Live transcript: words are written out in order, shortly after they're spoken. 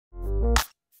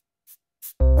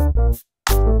Good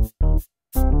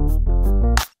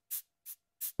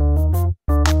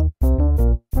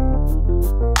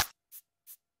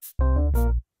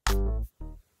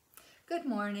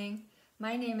morning.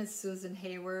 My name is Susan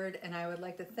Hayward, and I would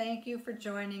like to thank you for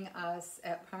joining us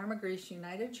at Parma, Greece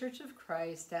United Church of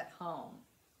Christ at home.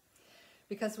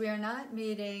 Because we are not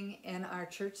meeting in our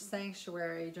church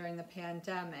sanctuary during the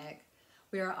pandemic,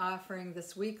 we are offering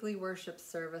this weekly worship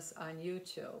service on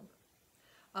YouTube.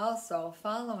 Also,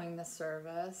 following the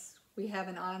service, we have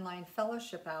an online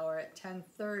fellowship hour at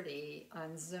 10:30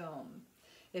 on Zoom.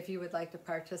 If you would like to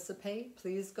participate,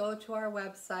 please go to our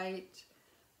website,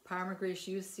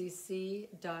 PGUCC.org.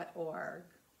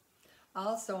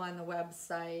 Also on the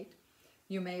website,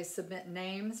 you may submit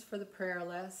names for the prayer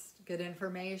list, get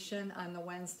information on the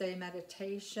Wednesday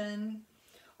meditation,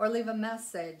 or leave a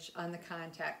message on the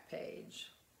contact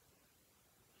page.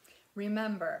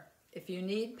 Remember, if you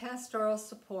need pastoral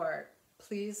support,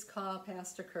 please call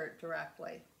Pastor Kurt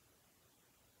directly.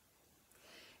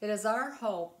 It is our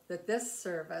hope that this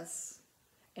service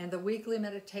and the weekly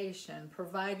meditation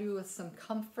provide you with some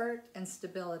comfort and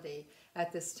stability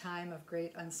at this time of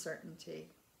great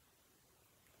uncertainty.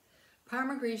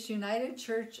 Parma, Greece United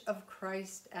Church of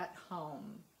Christ at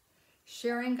home,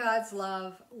 sharing God's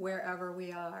love wherever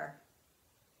we are.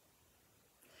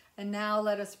 And now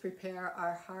let us prepare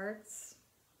our hearts,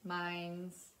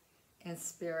 minds, and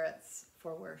spirits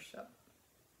for worship.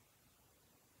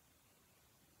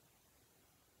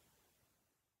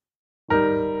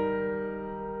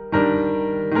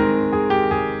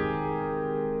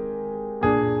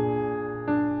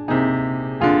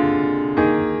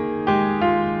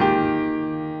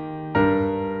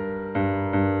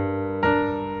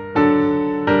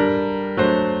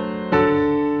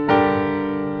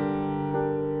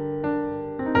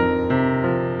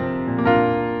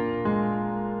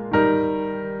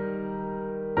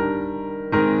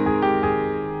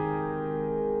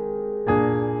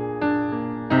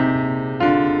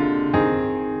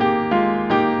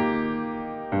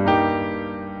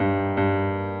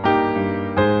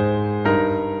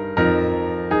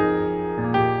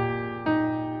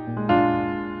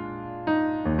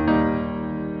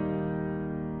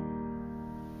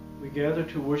 Gather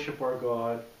to worship our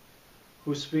God,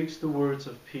 who speaks the words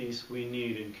of peace we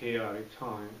need in chaotic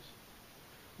times.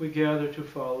 We gather to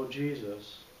follow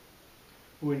Jesus,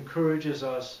 who encourages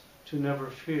us to never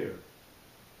fear,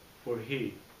 for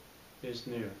he is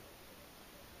near.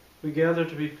 We gather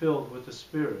to be filled with the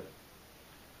Spirit,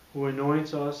 who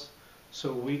anoints us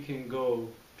so we can go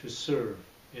to serve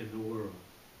in the world.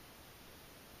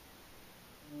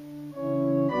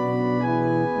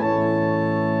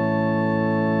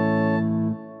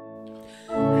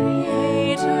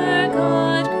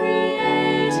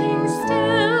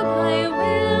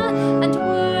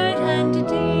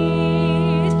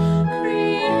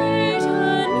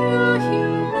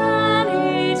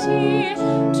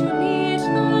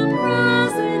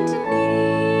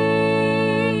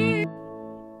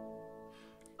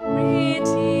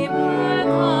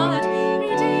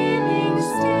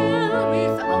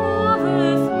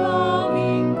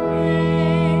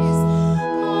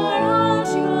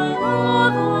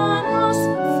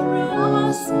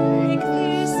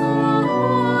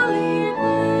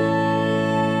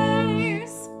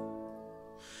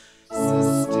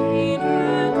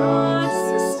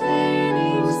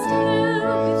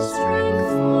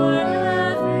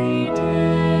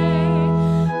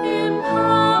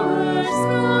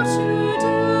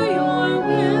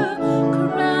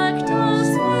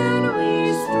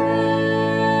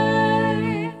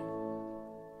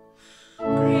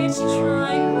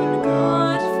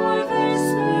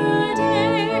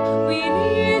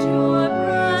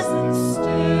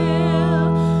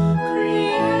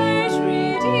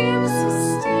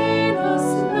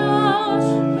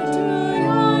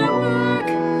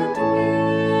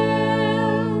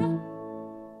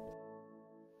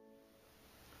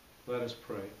 Let us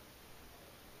pray.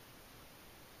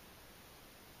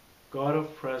 God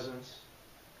of presence,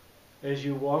 as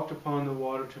you walked upon the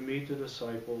water to meet the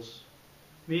disciples,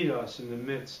 meet us in the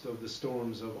midst of the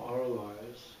storms of our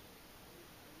lives.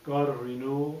 God of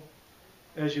renewal,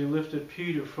 as you lifted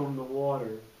Peter from the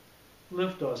water,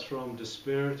 lift us from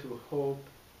despair to hope,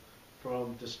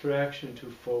 from distraction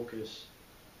to focus,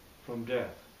 from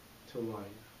death to life.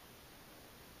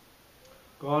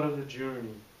 God of the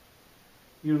journey,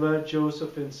 you led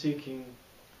Joseph in seeking,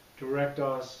 direct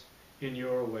us in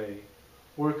your way.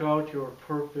 Work out your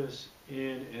purpose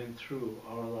in and through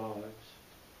our lives.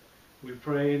 We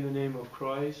pray in the name of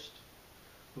Christ,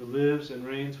 who lives and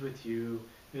reigns with you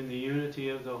in the unity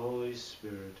of the Holy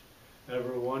Spirit,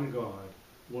 ever one God,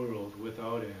 world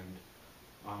without end.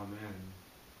 Amen.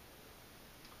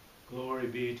 Glory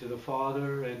be to the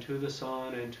Father, and to the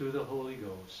Son, and to the Holy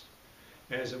Ghost,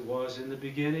 as it was in the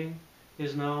beginning,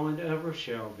 is now, and ever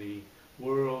shall be,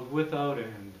 world without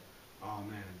end.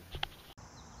 Amen.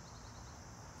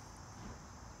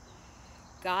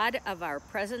 God of our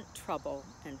present trouble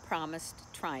and promised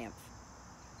triumph,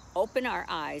 open our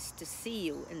eyes to see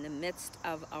you in the midst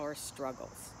of our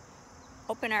struggles.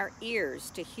 Open our ears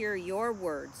to hear your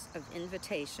words of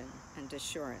invitation and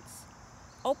assurance.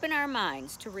 Open our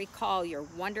minds to recall your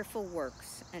wonderful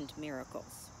works and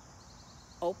miracles.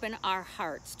 Open our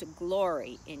hearts to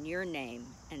glory in your name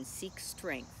and seek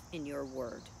strength in your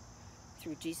word.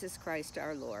 Through Jesus Christ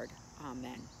our Lord.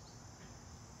 Amen.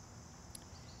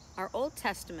 Our Old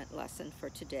Testament lesson for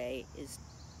today is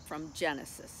from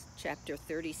Genesis, chapter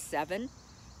 37,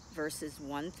 verses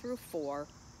 1 through 4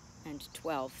 and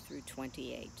 12 through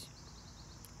 28.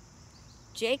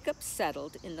 Jacob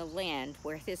settled in the land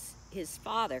where his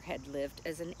father had lived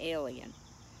as an alien,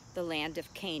 the land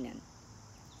of Canaan.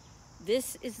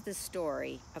 This is the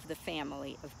story of the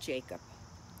family of Jacob.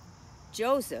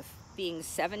 Joseph, being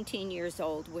 17 years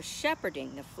old, was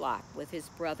shepherding the flock with his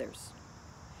brothers.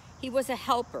 He was a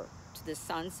helper to the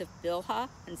sons of Bilhah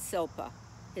and Silpah,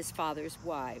 his father's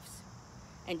wives.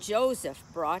 And Joseph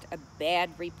brought a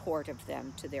bad report of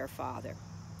them to their father.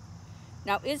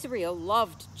 Now Israel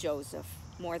loved Joseph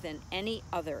more than any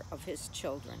other of his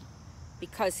children,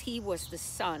 because he was the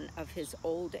son of his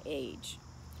old age,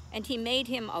 and he made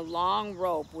him a long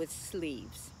robe with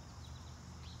sleeves.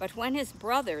 But when his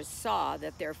brothers saw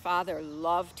that their father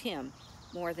loved him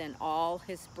more than all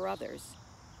his brothers,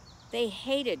 they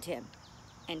hated him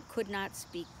and could not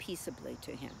speak peaceably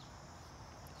to him.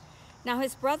 Now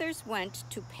his brothers went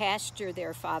to pasture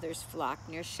their father's flock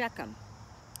near Shechem.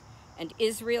 And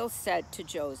Israel said to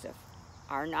Joseph,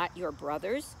 "Are not your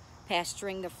brothers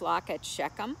pasturing the flock at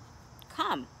Shechem?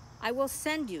 Come, I will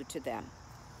send you to them."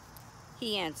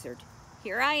 He answered,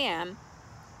 "Here I am."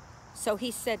 So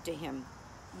he said to him,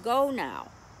 "Go now,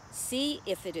 see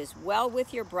if it is well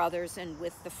with your brothers and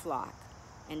with the flock,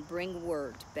 and bring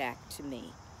word back to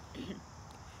me."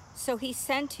 So he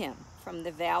sent him from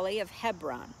the valley of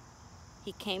Hebron.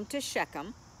 He came to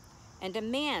Shechem, and a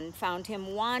man found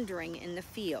him wandering in the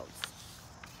fields.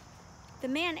 The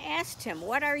man asked him,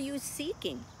 "What are you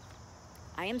seeking?"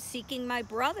 "I am seeking my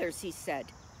brothers," he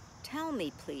said. "Tell me,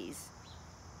 please,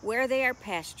 where they are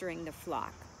pasturing the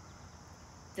flock."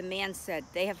 The man said,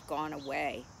 "They have gone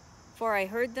away, for I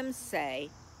heard them say,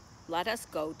 'Let us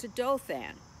go to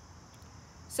Dothan.'"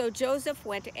 So Joseph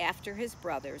went after his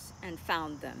brothers and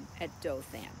found them at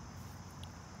Dothan.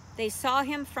 They saw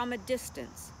him from a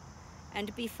distance,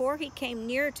 and before he came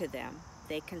near to them,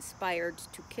 they conspired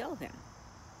to kill him.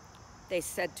 They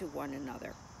said to one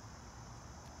another,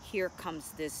 "Here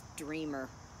comes this dreamer.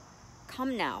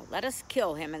 Come now, let us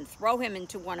kill him and throw him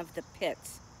into one of the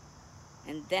pits,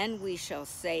 and then we shall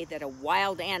say that a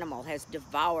wild animal has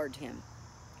devoured him,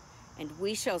 and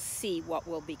we shall see what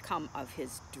will become of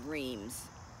his dreams."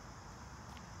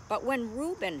 But when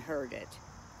Reuben heard it,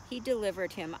 he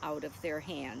delivered him out of their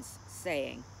hands,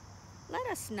 saying, "Let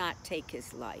us not take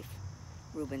his life."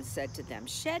 Reuben said to them,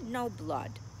 "Shed no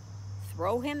blood.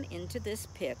 Throw him into this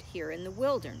pit here in the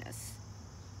wilderness,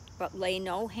 but lay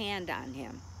no hand on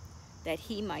him, that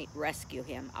he might rescue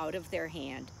him out of their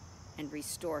hand and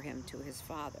restore him to his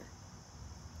father."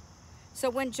 So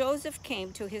when Joseph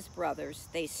came to his brothers,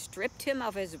 they stripped him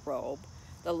of his robe,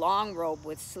 the long robe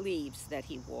with sleeves that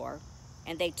he wore,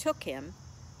 and they took him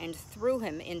and threw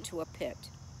him into a pit.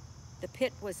 The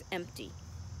pit was empty.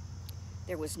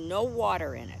 There was no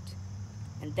water in it.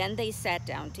 And then they sat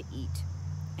down to eat.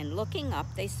 And looking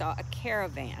up, they saw a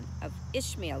caravan of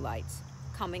Ishmaelites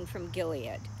coming from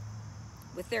Gilead,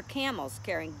 with their camels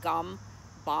carrying gum,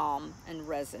 balm, and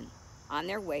resin, on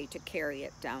their way to carry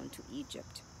it down to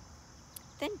Egypt.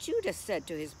 Then Judah said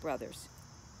to his brothers,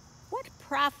 "What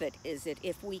profit is it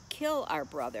if we kill our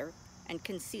brother and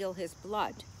conceal his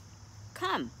blood?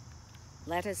 Come,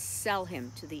 let us sell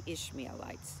him to the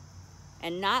Ishmaelites,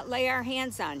 and not lay our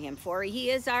hands on him, for he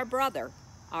is our brother,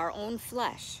 our own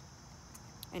flesh."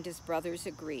 And his brothers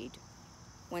agreed.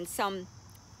 When some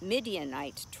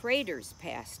Midianite traders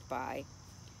passed by,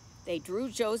 they drew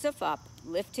Joseph up,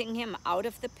 lifting him out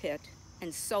of the pit,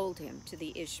 and sold him to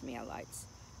the Ishmaelites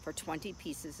for 20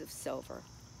 pieces of silver.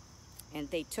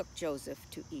 And they took Joseph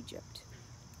to Egypt.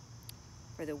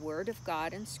 For the word of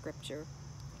God in Scripture,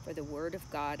 for the word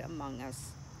of God among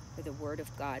us, for the word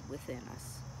of God within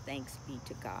us. Thanks be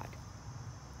to God.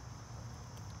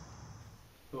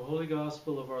 The Holy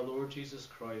Gospel of our Lord Jesus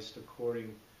Christ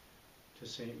according to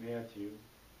St. Matthew.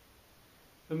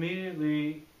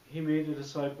 Immediately he made the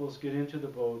disciples get into the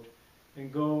boat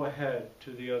and go ahead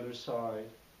to the other side,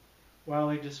 while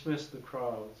he dismissed the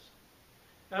crowds.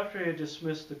 After he had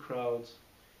dismissed the crowds,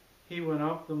 he went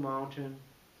up the mountain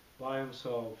by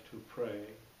himself to pray.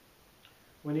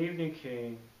 When evening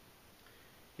came,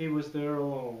 he was there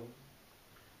alone.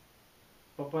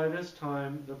 But by this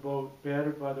time the boat,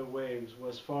 battered by the waves,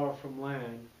 was far from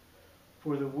land,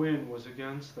 for the wind was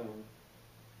against them.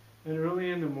 And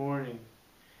early in the morning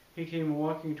he came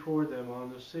walking toward them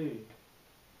on the sea.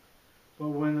 But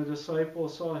when the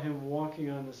disciples saw him walking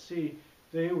on the sea,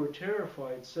 they were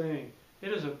terrified, saying,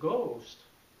 "It is a ghost."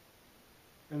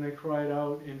 And they cried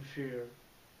out in fear.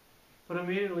 But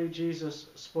immediately Jesus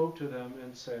spoke to them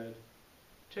and said,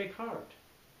 "Take heart,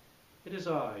 it is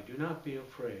I, do not be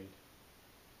afraid."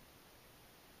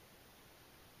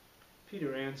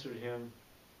 Peter answered him,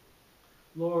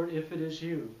 "Lord, if it is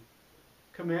you,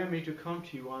 command me to come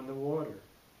to you on the water."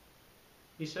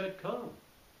 He said, "Come."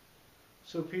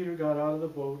 So Peter got out of the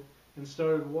boat and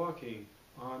started walking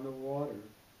on the water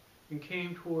and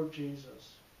came toward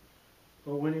Jesus.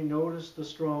 But when he noticed the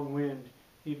strong wind,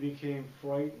 he became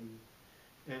frightened,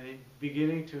 and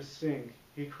beginning to sink,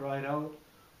 he cried out,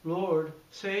 "Lord,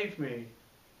 save me."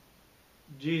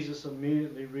 Jesus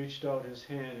immediately reached out his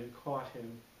hand and caught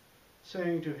him,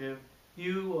 saying to him,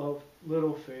 "You of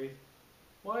little faith,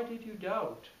 why did you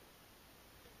doubt?"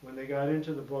 When they got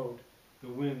into the boat, the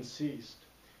wind ceased,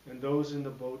 and those in the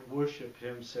boat worshipped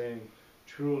him, saying,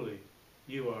 "Truly,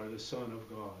 you are the Son of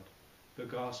God." The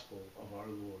Gospel of our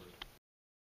Lord.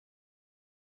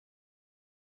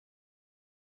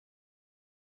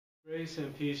 Grace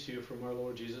and peace to you from our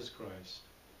Lord Jesus Christ.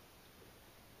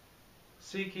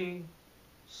 Seeking,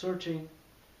 searching,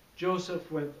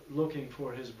 Joseph went looking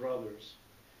for his brothers.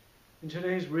 In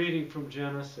today's reading from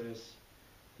Genesis,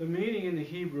 the meaning in the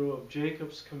Hebrew of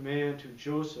Jacob's command to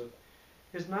Joseph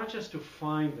is not just to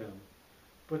find them,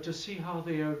 but to see how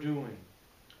they are doing.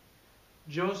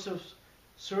 Joseph's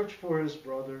search for his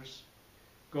brothers,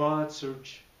 God's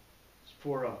search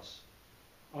for us.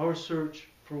 Our search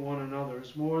for one another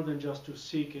is more than just to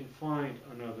seek and find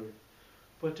another,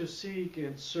 but to seek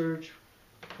and search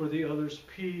for the other's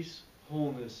peace,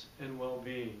 wholeness, and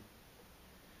well-being.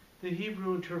 The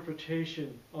Hebrew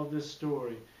interpretation of this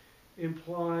story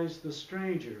implies the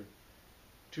stranger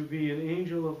to be an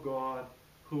angel of God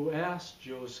who asked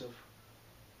Joseph,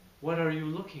 "What are you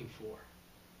looking for?"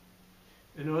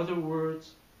 In other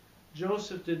words,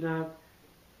 Joseph did not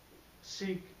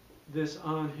seek this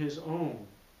on his own,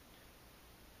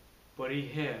 but he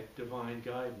had divine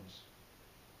guidance.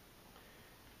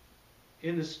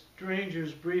 In the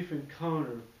stranger's brief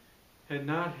encounter had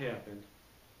not happened,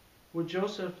 would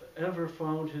Joseph ever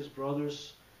found his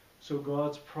brothers so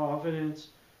God's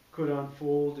providence could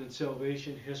unfold in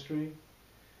salvation history?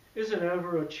 Is it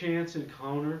ever a chance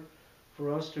encounter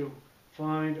for us to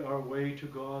find our way to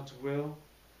God's will?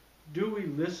 Do we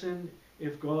listen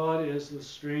if God, as the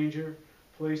stranger,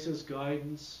 places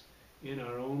guidance in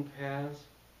our own paths?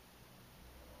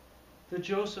 The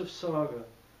Joseph saga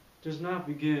does not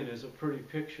begin as a pretty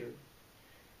picture.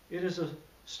 It is a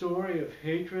story of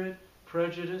hatred,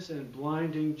 prejudice, and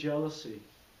blinding jealousy.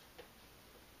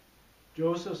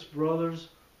 Joseph's brothers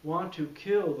want to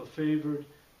kill the favored,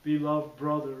 beloved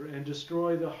brother and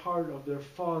destroy the heart of their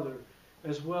father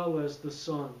as well as the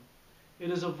son. It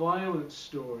is a violent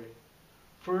story.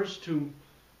 First to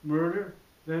murder,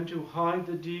 then to hide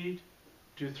the deed,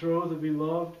 to throw the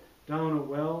beloved down a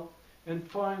well, and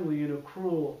finally, in a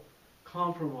cruel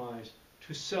compromise,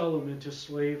 to sell him into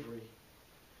slavery.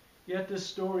 Yet this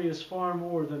story is far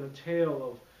more than a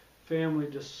tale of family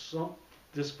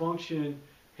dysfunction,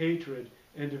 hatred,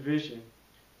 and division.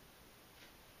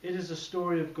 It is a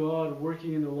story of God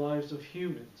working in the lives of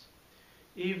humans,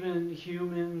 even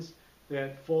humans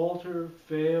that falter,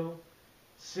 fail,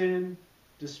 sin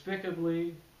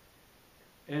despicably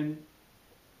and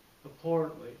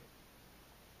abhorrently.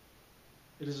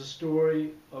 It is a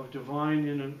story of divine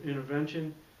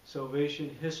intervention,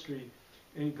 salvation, history,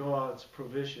 and God's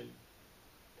provision.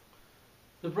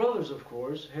 The brothers, of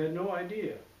course, had no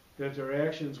idea that their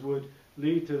actions would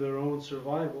lead to their own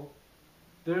survival.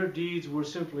 Their deeds were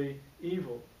simply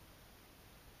evil.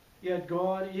 Yet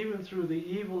God, even through the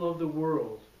evil of the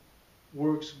world,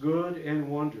 works good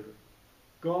and wonder.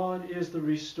 God is the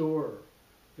restorer,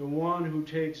 the one who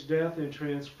takes death and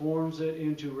transforms it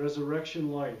into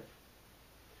resurrection life.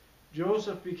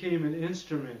 Joseph became an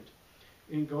instrument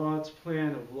in God's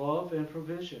plan of love and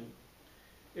provision.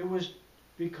 It was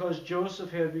because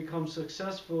Joseph had become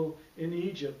successful in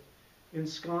Egypt,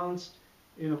 ensconced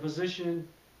in a position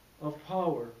of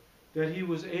power, that he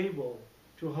was able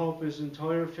to help his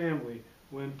entire family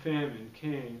when famine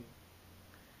came.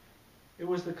 It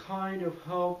was the kind of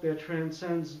help that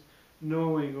transcends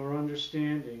knowing or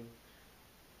understanding,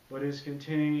 but is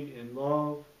contained in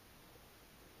love,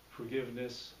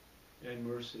 forgiveness, and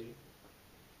mercy.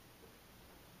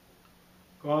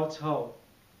 God's help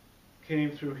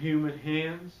came through human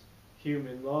hands,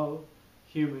 human love,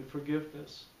 human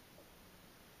forgiveness.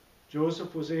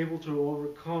 Joseph was able to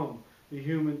overcome the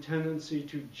human tendency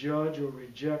to judge or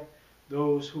reject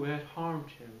those who had harmed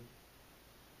him.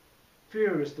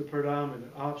 Fear is the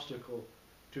predominant obstacle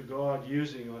to God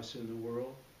using us in the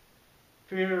world.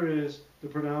 Fear is the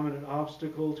predominant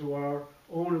obstacle to our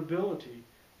own ability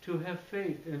to have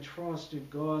faith and trust in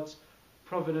God's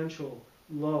providential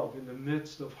love in the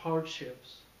midst of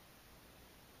hardships.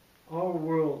 Our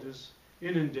world is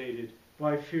inundated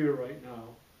by fear right now.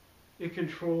 It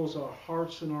controls our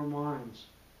hearts and our minds.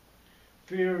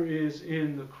 Fear is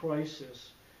in the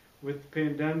crisis with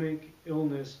pandemic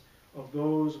illness of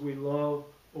those we love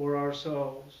or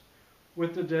ourselves,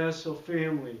 with the deaths of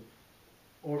family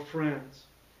or friends,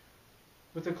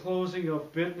 with the closing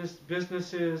of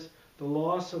businesses, the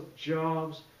loss of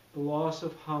jobs, the loss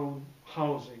of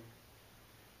housing,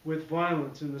 with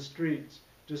violence in the streets,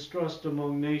 distrust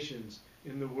among nations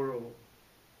in the world.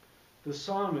 The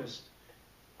psalmist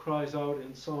cries out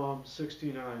in Psalm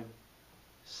 69,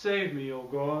 "Save me, O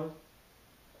God,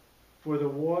 for the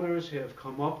waters have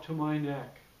come up to my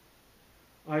neck.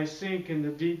 I sink in the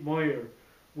deep mire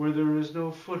where there is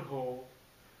no foothold.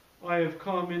 I have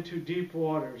come into deep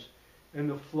waters, and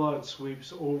the flood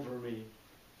sweeps over me."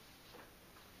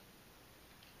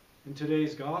 In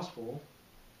today's gospel,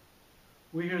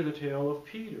 we hear the tale of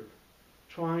Peter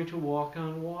trying to walk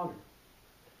on water.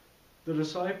 The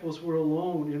disciples were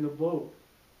alone in the boat.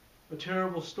 A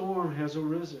terrible storm has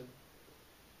arisen.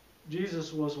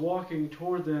 Jesus was walking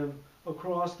toward them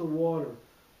across the water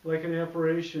like an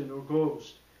apparition or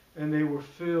ghost, and they were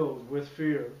filled with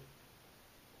fear.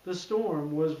 The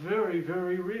storm was very,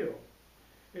 very real.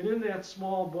 And in that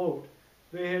small boat,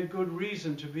 they had good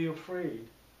reason to be afraid.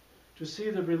 To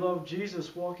see the beloved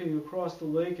Jesus walking across the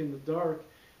lake in the dark,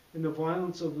 in the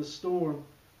violence of the storm,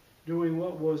 doing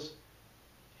what was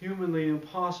humanly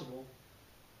impossible,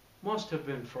 must have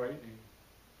been frightening.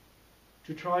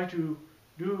 To try to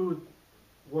do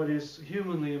what is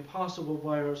humanly impossible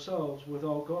by ourselves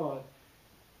without God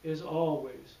is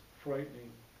always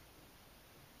frightening.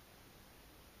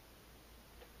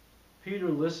 Peter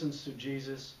listens to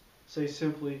Jesus say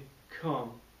simply,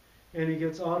 "Come," and he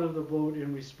gets out of the boat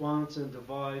in response and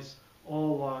defies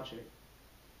all logic.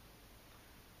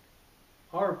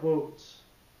 Our boats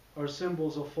are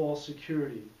symbols of false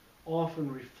security,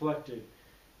 often reflected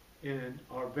in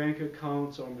our bank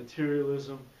accounts, our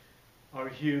materialism, our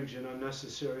huge and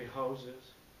unnecessary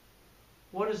houses.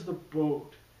 What is the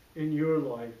boat in your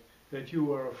life that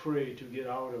you are afraid to get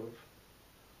out of?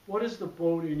 What is the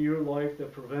boat in your life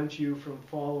that prevents you from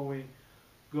following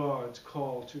God's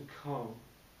call to come?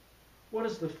 What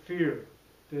is the fear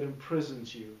that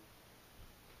imprisons you?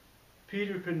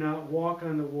 Peter could not walk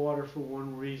on the water for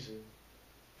one reason: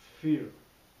 fear.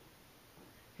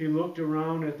 He looked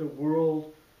around at the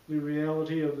worldly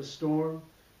reality of the storm,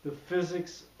 the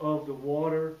physics of the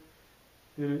water,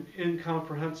 the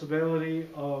incomprehensibility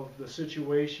of the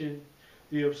situation,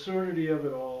 the absurdity of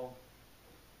it all,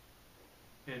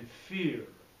 and fear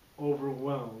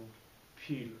overwhelmed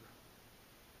Peter.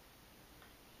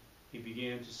 He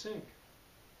began to sink.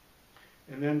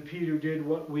 And then Peter did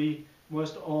what we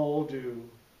must all do.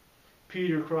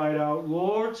 Peter cried out,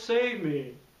 "Lord, save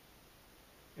me!"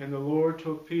 And the Lord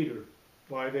took Peter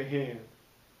by the hand.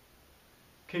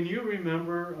 Can you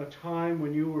remember a time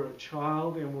when you were a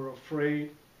child and were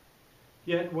afraid,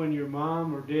 yet when your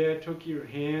mom or dad took your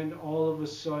hand, all of a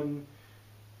sudden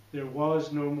there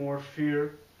was no more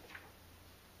fear?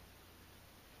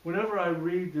 Whenever I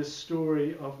read this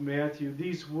story of Matthew,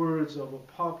 these words of a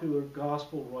popular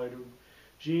gospel writer,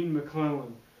 Gene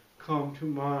McClellan, come to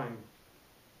mind.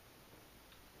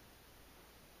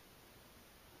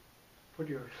 Put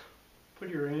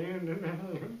your hand in the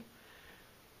hand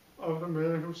of the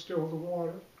man who stilled the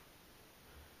water.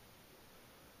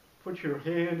 Put your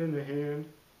hand in the hand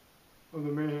of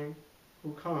the man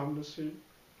who calmed the sea.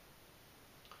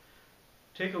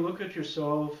 Take a look at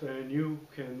yourself and you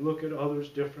can look at others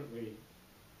differently.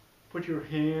 Put your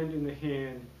hand in the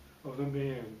hand of the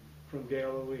man from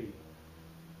Galilee.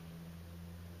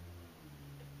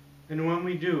 And when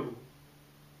we do,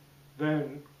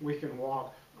 then we can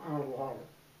walk on water.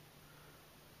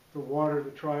 The water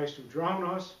that tries to drown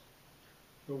us,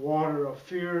 the water of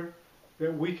fear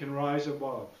that we can rise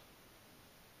above.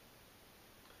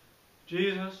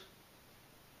 Jesus,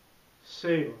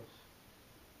 save us.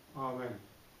 Amen.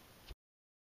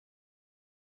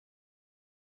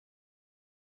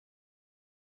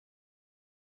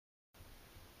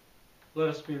 Let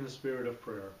us be in the spirit of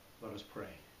prayer. Let us pray.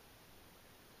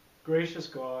 Gracious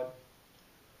God,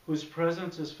 whose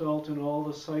presence is felt in all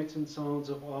the sights and sounds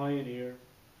of eye and ear,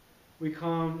 we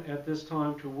come at this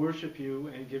time to worship you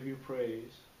and give you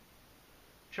praise.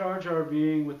 Charge our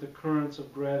being with the currents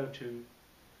of gratitude,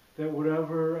 that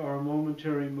whatever our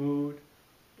momentary mood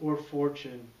or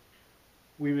fortune,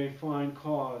 we may find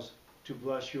cause to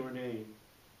bless your name.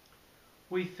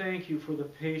 We thank you for the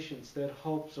patience that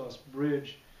helps us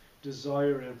bridge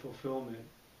desire and fulfillment,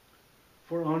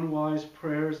 for unwise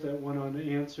prayers that went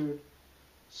unanswered,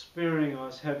 sparing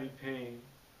us heavy pain,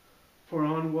 for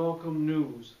unwelcome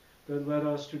news that led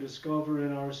us to discover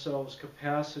in ourselves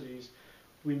capacities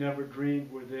we never dreamed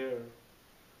were there,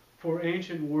 for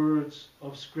ancient words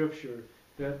of Scripture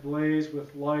that blaze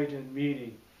with light and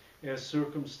meaning as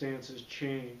circumstances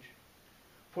change,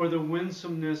 for the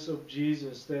winsomeness of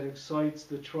Jesus that excites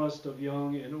the trust of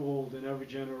young and old in every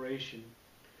generation,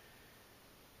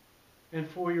 and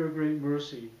for your great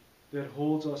mercy that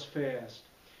holds us fast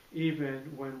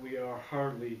even when we are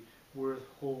hardly worth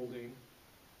holding.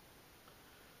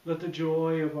 Let the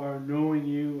joy of our knowing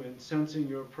you and sensing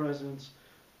your presence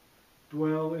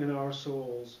dwell in our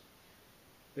souls,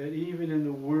 that even in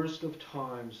the worst of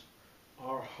times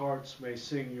our hearts may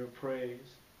sing your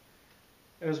praise.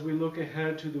 As we look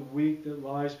ahead to the week that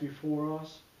lies before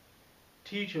us,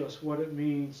 teach us what it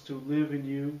means to live in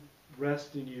you,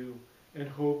 rest in you, and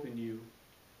hope in you.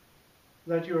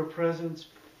 Let your presence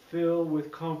fill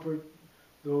with comfort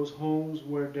those homes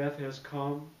where death has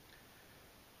come.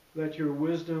 Let your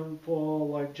wisdom fall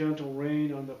like gentle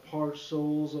rain on the parched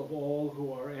souls of all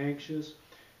who are anxious,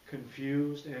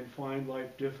 confused, and find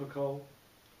life difficult.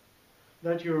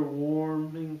 Let your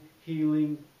warming,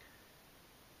 healing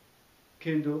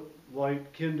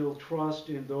light kindle trust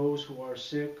in those who are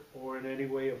sick or in any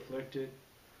way afflicted.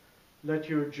 Let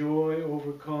your joy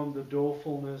overcome the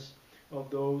dolefulness of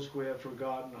those who have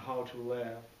forgotten how to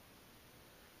laugh.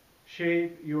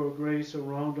 Shape your grace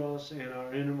around us and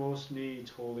our innermost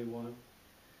needs, Holy One.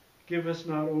 Give us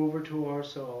not over to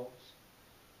ourselves.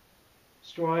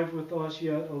 Strive with us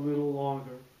yet a little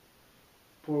longer,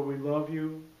 for we love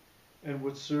you and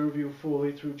would serve you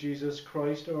fully through Jesus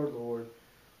Christ our Lord,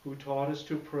 who taught us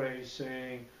to pray,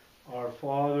 saying, Our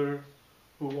Father,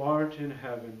 who art in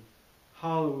heaven,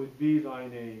 hallowed be thy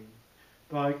name.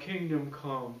 Thy kingdom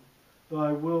come,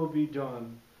 thy will be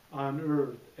done, on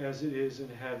earth as it is in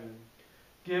heaven.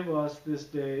 Give us this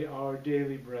day our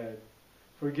daily bread.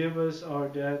 Forgive us our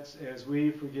debts as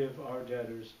we forgive our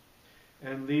debtors.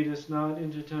 And lead us not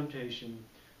into temptation,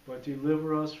 but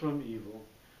deliver us from evil.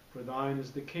 For thine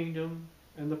is the kingdom,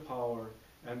 and the power,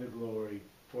 and the glory,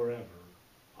 forever.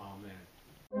 Amen.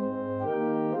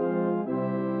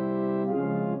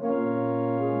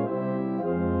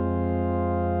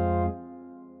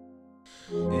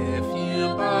 If you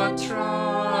but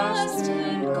trust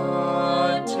in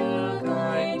God to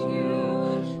guide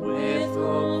you with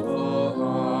hopeful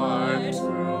heart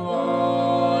through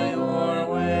all your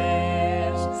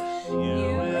ways,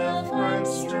 you will find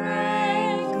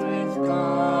strength with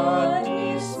God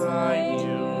beside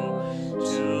you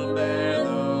to bear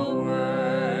the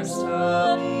worst of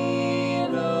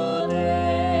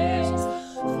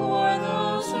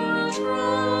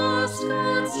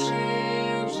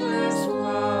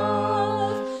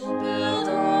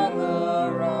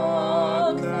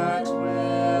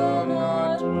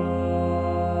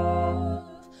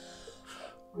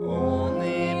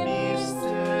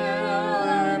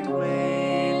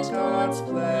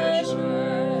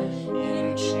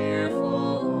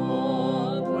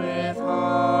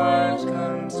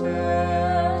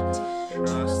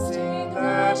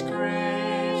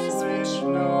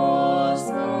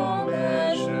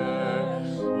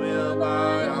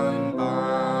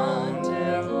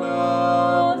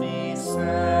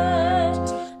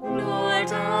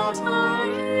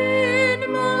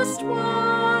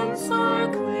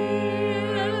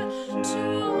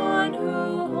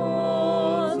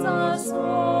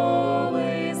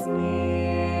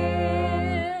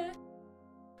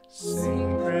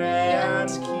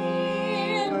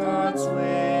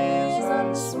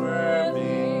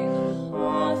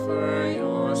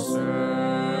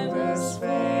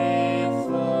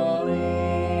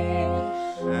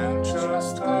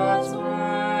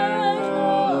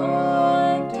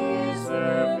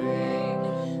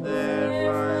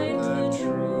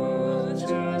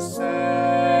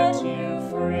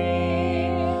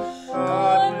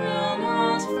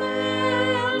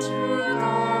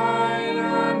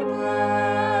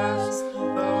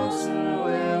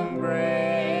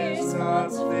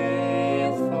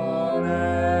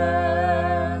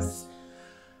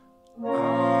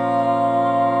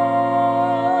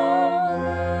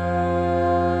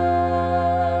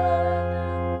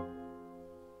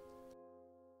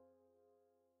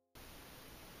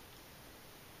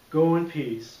Go in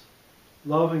peace.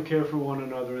 Love and care for one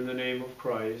another in the name of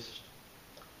Christ.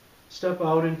 Step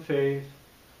out in faith,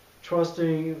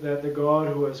 trusting that the God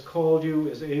who has called you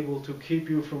is able to keep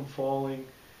you from falling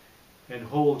and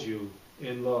hold you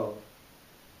in love.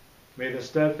 May the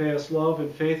steadfast love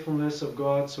and faithfulness of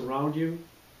God surround you.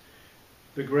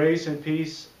 The grace and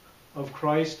peace of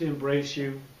Christ embrace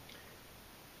you,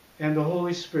 and the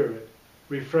Holy Spirit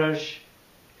refresh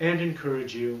and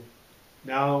encourage you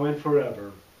now and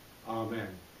forever. Amen.